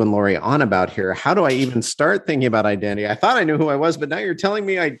 what are you and Lori on about here? How do I even start thinking about identity? I thought I knew who I was, but now you're telling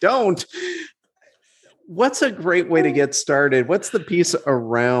me I don't. What's a great way to get started? What's the piece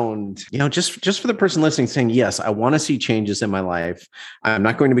around, just for the person listening saying, yes, I want to see changes in my life. I'm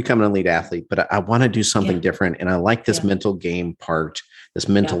not going to become an elite athlete, but I want to do something different. And I like this mental game part, this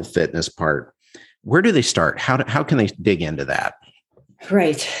mental fitness part. Where do they start? How can they dig into that?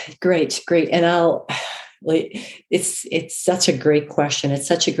 Great. And it's such a great question. It's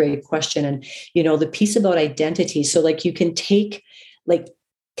such a great question. And, the piece about identity. So you can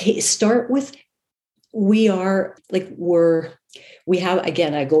start with, we have,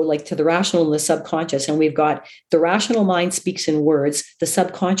 again, I go to the rational and the subconscious, and we've got the rational mind speaks in words, the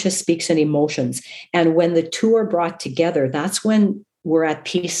subconscious speaks in emotions. And when the two are brought together, that's when we're at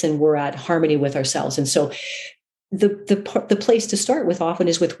peace and we're at harmony with ourselves. And so the place to start with often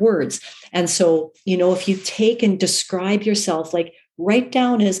is with words. And so, if you take and describe yourself, write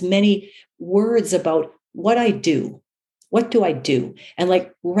down as many words about what I do. What do I do? And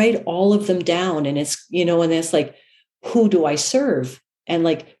write all of them down. And it's, and it's who do I serve?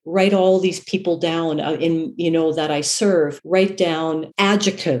 And write all these people down that I serve, write down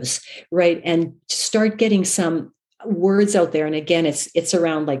adjectives, right? And start getting some words out there. And again, it's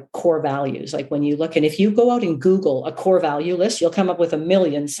around core values. When you look, and if you go out and Google a core value list, you'll come up with 1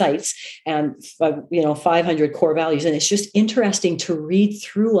 million sites and 500 core values. And it's just interesting to read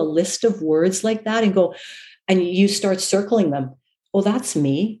through a list of words like that and go, and you start circling them. Oh, that's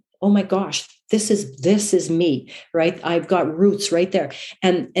me. Oh my gosh, this is me, right? I've got roots right there.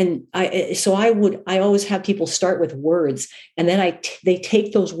 And I always have people start with words, and then they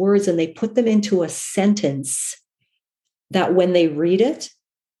take those words and they put them into a sentence that when they read it,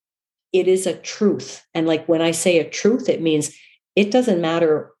 it is a truth. And when I say a truth, it means it doesn't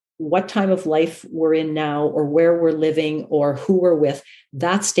matter what time of life we're in now or where we're living or who we're with.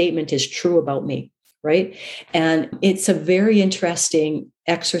 That statement is true about me. Right. And it's a very interesting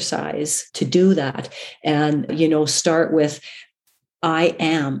exercise to do that. And, start with I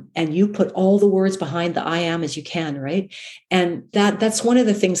am, and you put all the words behind the I am as you can. Right. And that's one of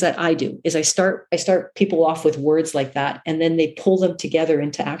the things that I do is I start people off with words like that, and then they pull them together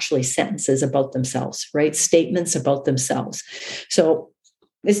into actually sentences about themselves, right? Statements about themselves. So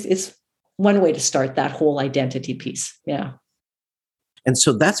it's one way to start that whole identity piece. Yeah. And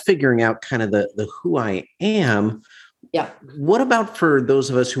so that's figuring out kind of the who I am. Yeah. What about for those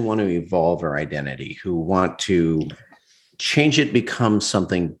of us who want to evolve our identity, who want to change it, become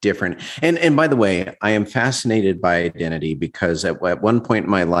something different? And by the way, I am fascinated by identity because at one point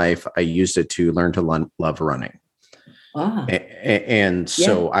in my life, I used it to learn to love running. Ah. And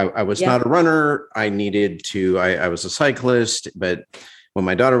so I was not a runner. I was a cyclist, but when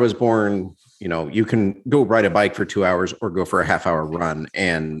my daughter was born, you can go ride a bike for 2 hours or go for a half-hour run.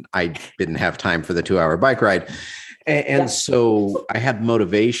 And I didn't have time for the 2-hour bike ride. And so I had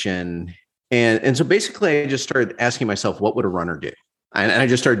motivation. And so basically I just started asking myself, what would a runner do? And I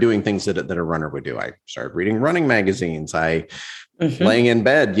just started doing things that a runner would do. I started reading running magazines. I laying in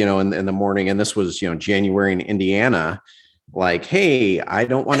bed, in the morning. And this was, January in Indiana, hey, I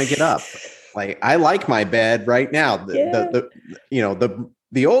don't want to get up. I like my bed right now.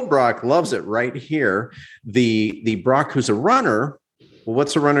 The old Brock loves it right here. The Brock who's a runner, well,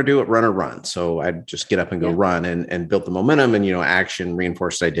 what's a runner do? A runner runs. So I'd just get up and go run and build the momentum and, action,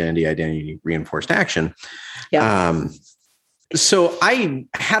 reinforced identity, reinforced action. Yeah. So I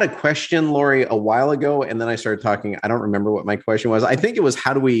had a question, Lori, a while ago, and then I started talking. I don't remember what my question was. I think it was,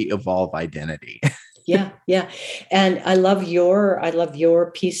 how do we evolve identity? Yeah. And I love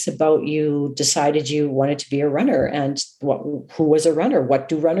your piece about you decided you wanted to be a runner, and who was a runner? What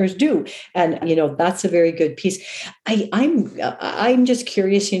do runners do? And, that's a very good piece. I'm just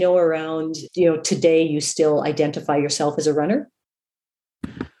curious, around, today you still identify yourself as a runner?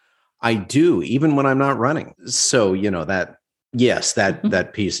 I do, even when I'm not running. So, yes,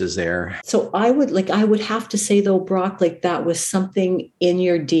 that piece is there. So I would have to say though, Brock, that was something in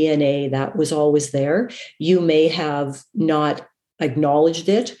your DNA that was always there. You may have not acknowledged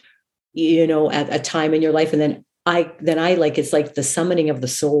it, at a time in your life. And then I it's like the summoning of the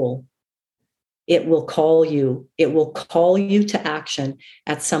soul. it will call you. It will call you to action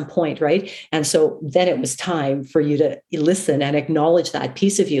at some point, right? And so then it was time for you to listen and acknowledge that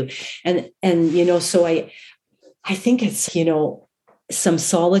piece of you. And so I think it's, some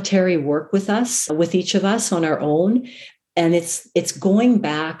solitary work with us, with each of us on our own. And it's going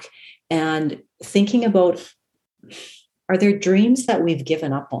back and thinking about, are there dreams that we've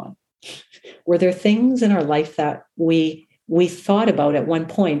given up on? Were there things in our life that we thought about at one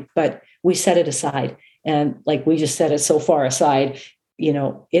point, but we set it aside? And like we just set it so far aside,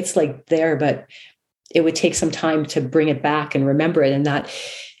 it's like there, but it would take some time to bring it back and remember it. And that,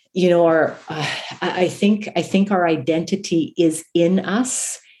 I think our identity is in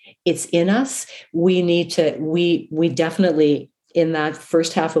us. It's in us. We need to, we definitely, in that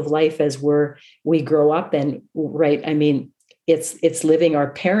first half of life, as we grow up, and right, I mean, it's living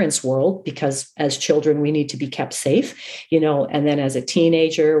our parents' world, because as children we need to be kept safe, and then as a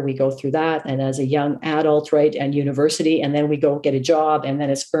teenager we go through that, and as a young adult, right, and university, and then we go get a job, and then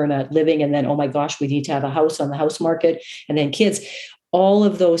it's earn a living, and then, oh my gosh, we need to have a house on the house market, and then kids. All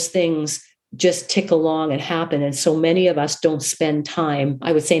of those things just tick along and happen. And so many of us don't spend time,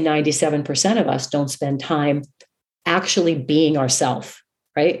 I would say 97% of us don't spend time actually being ourselves,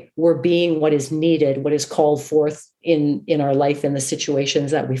 right? We're being what is needed, what is called forth in our life, in the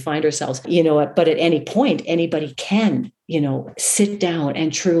situations that we find ourselves, but at any point, anybody can, sit down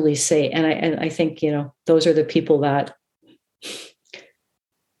and truly say, and I think, those are the people that,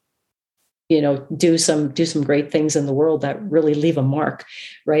 do some great things in the world that really leave a mark,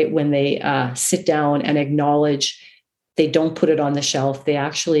 right? When they sit down and acknowledge, they don't put it on the shelf. They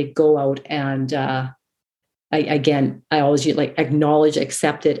actually go out and, I always like acknowledge,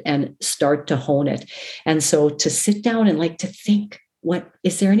 accept it, and start to hone it. And so to sit down and like to think, what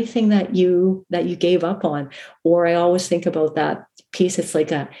is there anything that you gave up on? Or I always think about that piece. It's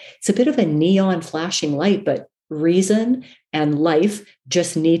a bit of a neon flashing light, but reason and life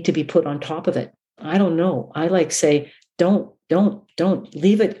just need to be put on top of it. I don't know. I say, don't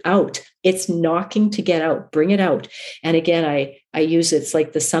leave it out. It's knocking to get out, bring it out. And again, I use, it's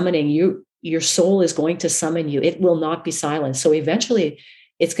like the summoning. Your soul is going to summon you. It will not be silent. So eventually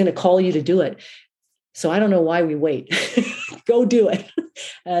it's going to call you to do it. So I don't know why we wait. Go do it.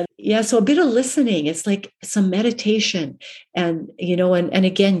 So a bit of listening. It's like some meditation, and, and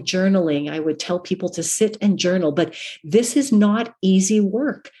again, journaling. I would tell people to sit and journal, but this is not easy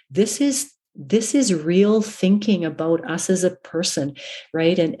work. This is real thinking about us as a person,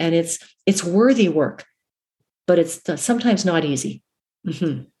 right? And it's worthy work, but it's sometimes not easy.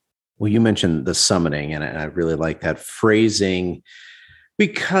 Mm-hmm. Well, you mentioned the summoning, and I really like that phrasing,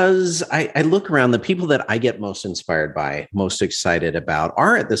 because I look around, the people that I get most inspired by, most excited about,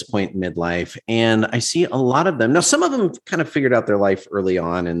 are at this point in midlife. And I see a lot of them. Now, some of them kind of figured out their life early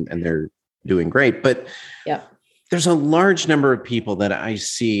on, and they're doing great. But yeah, there's a large number of people that I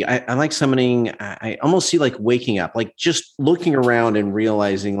see. I like summoning. I almost see like waking up, like just looking around and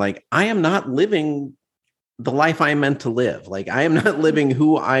realizing like I am not living the life I meant to live. Like I am not living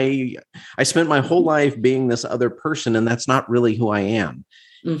who I spent my whole life being this other person, and that's not really who I am.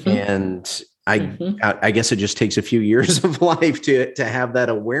 Mm-hmm. And I guess it just takes a few years of life to have that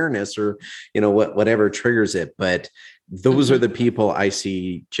awareness, or, whatever triggers it. But those are the people I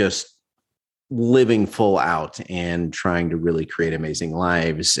see just living full out and trying to really create amazing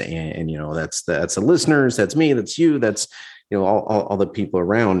lives. And that's the listeners, that's me, that's you, that's, all the people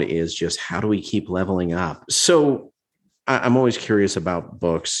around, is just how do we keep leveling up? So I'm always curious about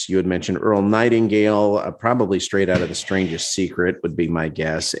books. You had mentioned Earl Nightingale, probably straight out of The Strangest Secret would be my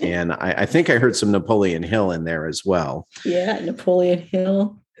guess. And I think I heard some Napoleon Hill in there as well. Yeah, Napoleon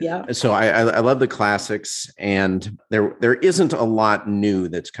Hill. Yeah. So I love the classics, and there isn't a lot new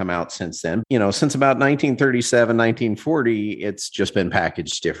that's come out since then. Since about 1937, 1940, it's just been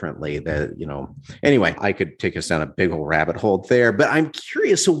packaged differently. Anyway, I could take us down a big old rabbit hole there, but I'm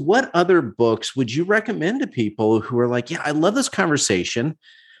curious. So what other books would you recommend to people who are like, yeah, I love this conversation.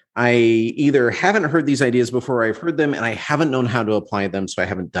 I either haven't heard these ideas before, I've heard them, and I haven't known how to apply them, so I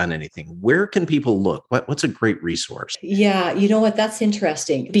haven't done anything. Where can people look? What's a great resource? Yeah, you know what? That's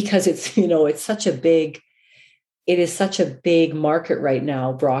interesting, because it's, it is such a big market right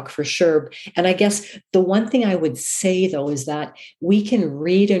now, Brock, for sure. And I guess the one thing I would say, though, is that we can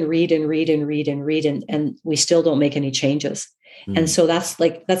read and read and read and read and read, and we still don't make any changes. Mm. And so that's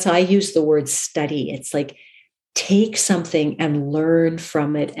I use the word study. It's like, take something and learn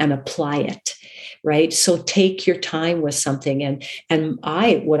from it and apply it, right? So take your time with something. And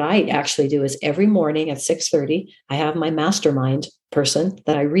what I actually do is every morning at 6:30, I have my mastermind person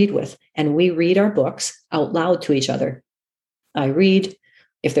that I read with, and we read our books out loud to each other. I read,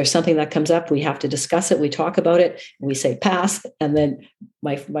 If there's something that comes up, we have to discuss it. We talk about it, and we say pass. And then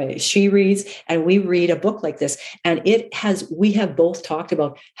she reads, and we read a book like this. And we have both talked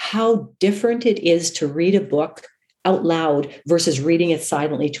about how different it is to read a book out loud versus reading it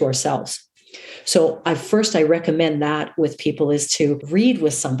silently to ourselves. So I recommend that with people is to read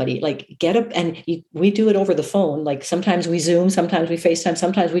with somebody, like get up we do it over the phone. Like sometimes we Zoom, sometimes we FaceTime,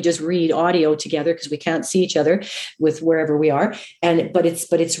 sometimes we just read audio together because we can't see each other with wherever we are. But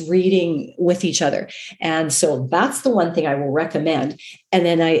it's reading with each other. And so that's the one thing I will recommend. And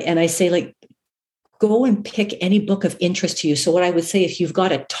then I say, like, go and pick any book of interest to you. So what I would say, if you've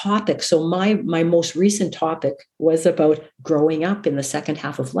got a topic, so my most recent topic was about growing up in the second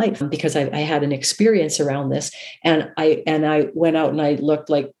half of life, because I had an experience around this, and I went out and I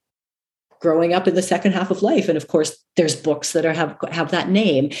looked like growing up in the second half of life. And of course, there's books that have that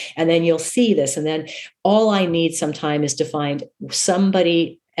name, and then you'll see this. And then all I need sometime is to find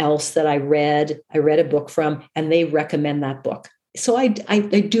somebody else that I read a book from, and they recommend that book. So I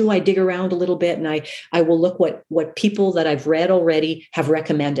dig around a little bit, and I will look what people that I've read already have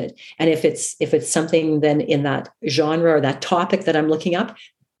recommended. And if it's something then in that genre or that topic that I'm looking up,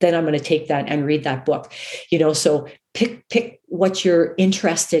 then I'm going to take that and read that book. So pick what you're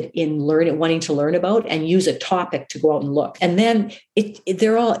interested in wanting to learn about, and use a topic to go out and look. And then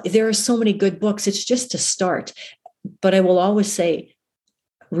there are so many good books. It's just to start. But I will always say,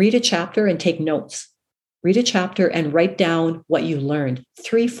 read a chapter and take notes. Read a chapter and write down what you learned,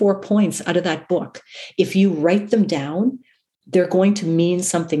 3-4 points out of that book. If you write them down, they're going to mean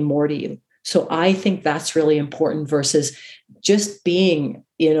something more to you. So I think that's really important versus just being,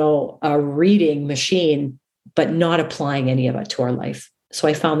 a reading machine, but not applying any of it to our life. So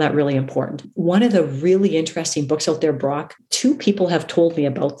I found that really important. One of the really interesting books out there, Brock, 2 people have told me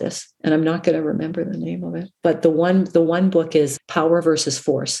about this, and I'm not going to remember the name of it. But the one book is Power versus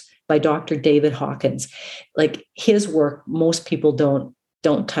Force by Dr. David Hawkins. Like, his work, most people don't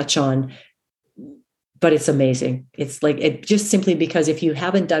touch on, but it's amazing. It's like, it just simply because if you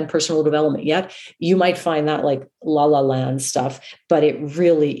haven't done personal development yet, you might find that like la la land stuff, but it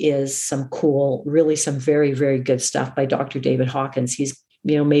really is some very, very good stuff by Dr. David Hawkins. He's,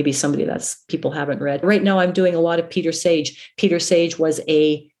 maybe somebody that's people haven't read. Right now I'm doing a lot of Peter Sage. Peter Sage was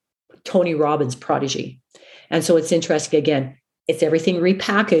a Tony Robbins prodigy. And so it's interesting, again, it's everything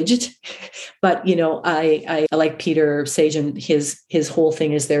repackaged, but I like Peter Sage, and his whole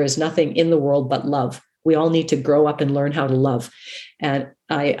thing is there is nothing in the world but love. We all need to grow up and learn how to love. And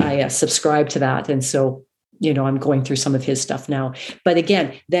I subscribe to that. And so, I'm going through some of his stuff now. But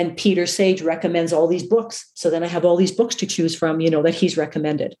again, then Peter Sage recommends all these books. So then I have all these books to choose from, that he's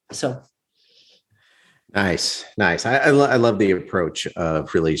recommended. So. Nice. I love the approach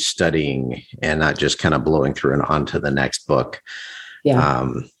of really studying and not just kind of blowing through and on to the next book. Yeah.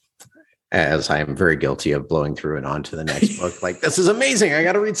 As I am very guilty of blowing through and on to the next book. Like, this is amazing. I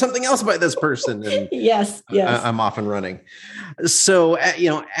got to read something else by this person. And yes. I'm off and running. So,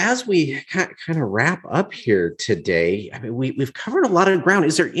 as we kind of wrap up here today, I mean, we've covered a lot of ground.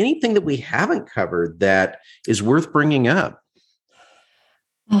 Is there anything that we haven't covered that is worth bringing up?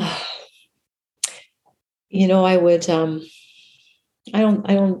 I would,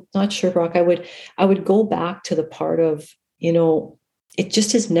 not sure, Brock. I would go back to the part of, it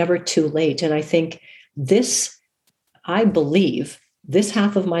just is never too late. And I think I believe this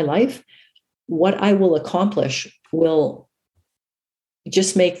half of my life, what I will accomplish will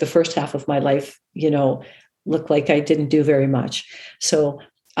just make the first half of my life, look like I didn't do very much. So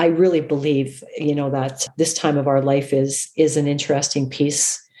I really believe, that this time of our life is an interesting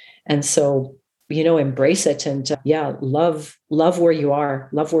piece. And so, embrace it and love where you are,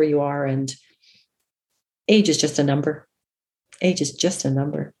 and age is just a number.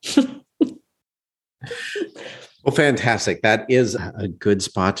 Well, fantastic. That is a good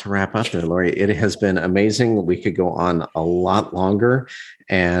spot to wrap up there, Lori. It has been amazing. We could go on a lot longer,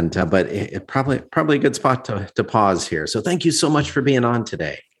 but it probably a good spot to pause here. So thank you so much for being on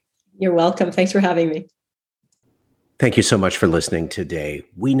today. You're welcome. Thanks for having me. Thank you so much for listening today.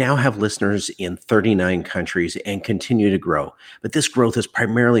 We now have listeners in 39 countries and continue to grow, but this growth is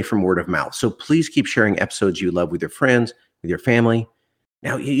primarily from word of mouth. So please keep sharing episodes you love with your friends, with your family.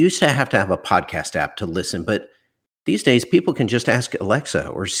 Now, you used to have a podcast app to listen, but these days people can just ask Alexa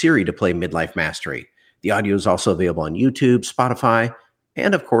or Siri to play Midlife Mastery. The audio is also available on YouTube, Spotify,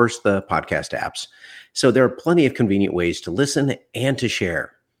 and of course the podcast apps. So there are plenty of convenient ways to listen and to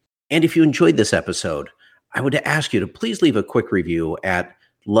share. And if you enjoyed this episode, I would ask you to please leave a quick review at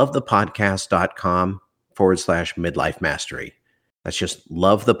lovethepodcast.com/midlife mastery. That's just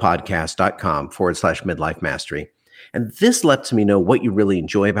lovethepodcast.com/midlife mastery. And this lets me know what you really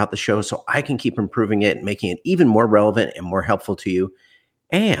enjoy about the show so I can keep improving it and making it even more relevant and more helpful to you.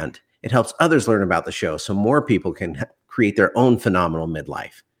 And it helps others learn about the show so more people can create their own phenomenal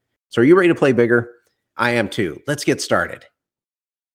midlife. So are you ready to play bigger? I am too. Let's get started.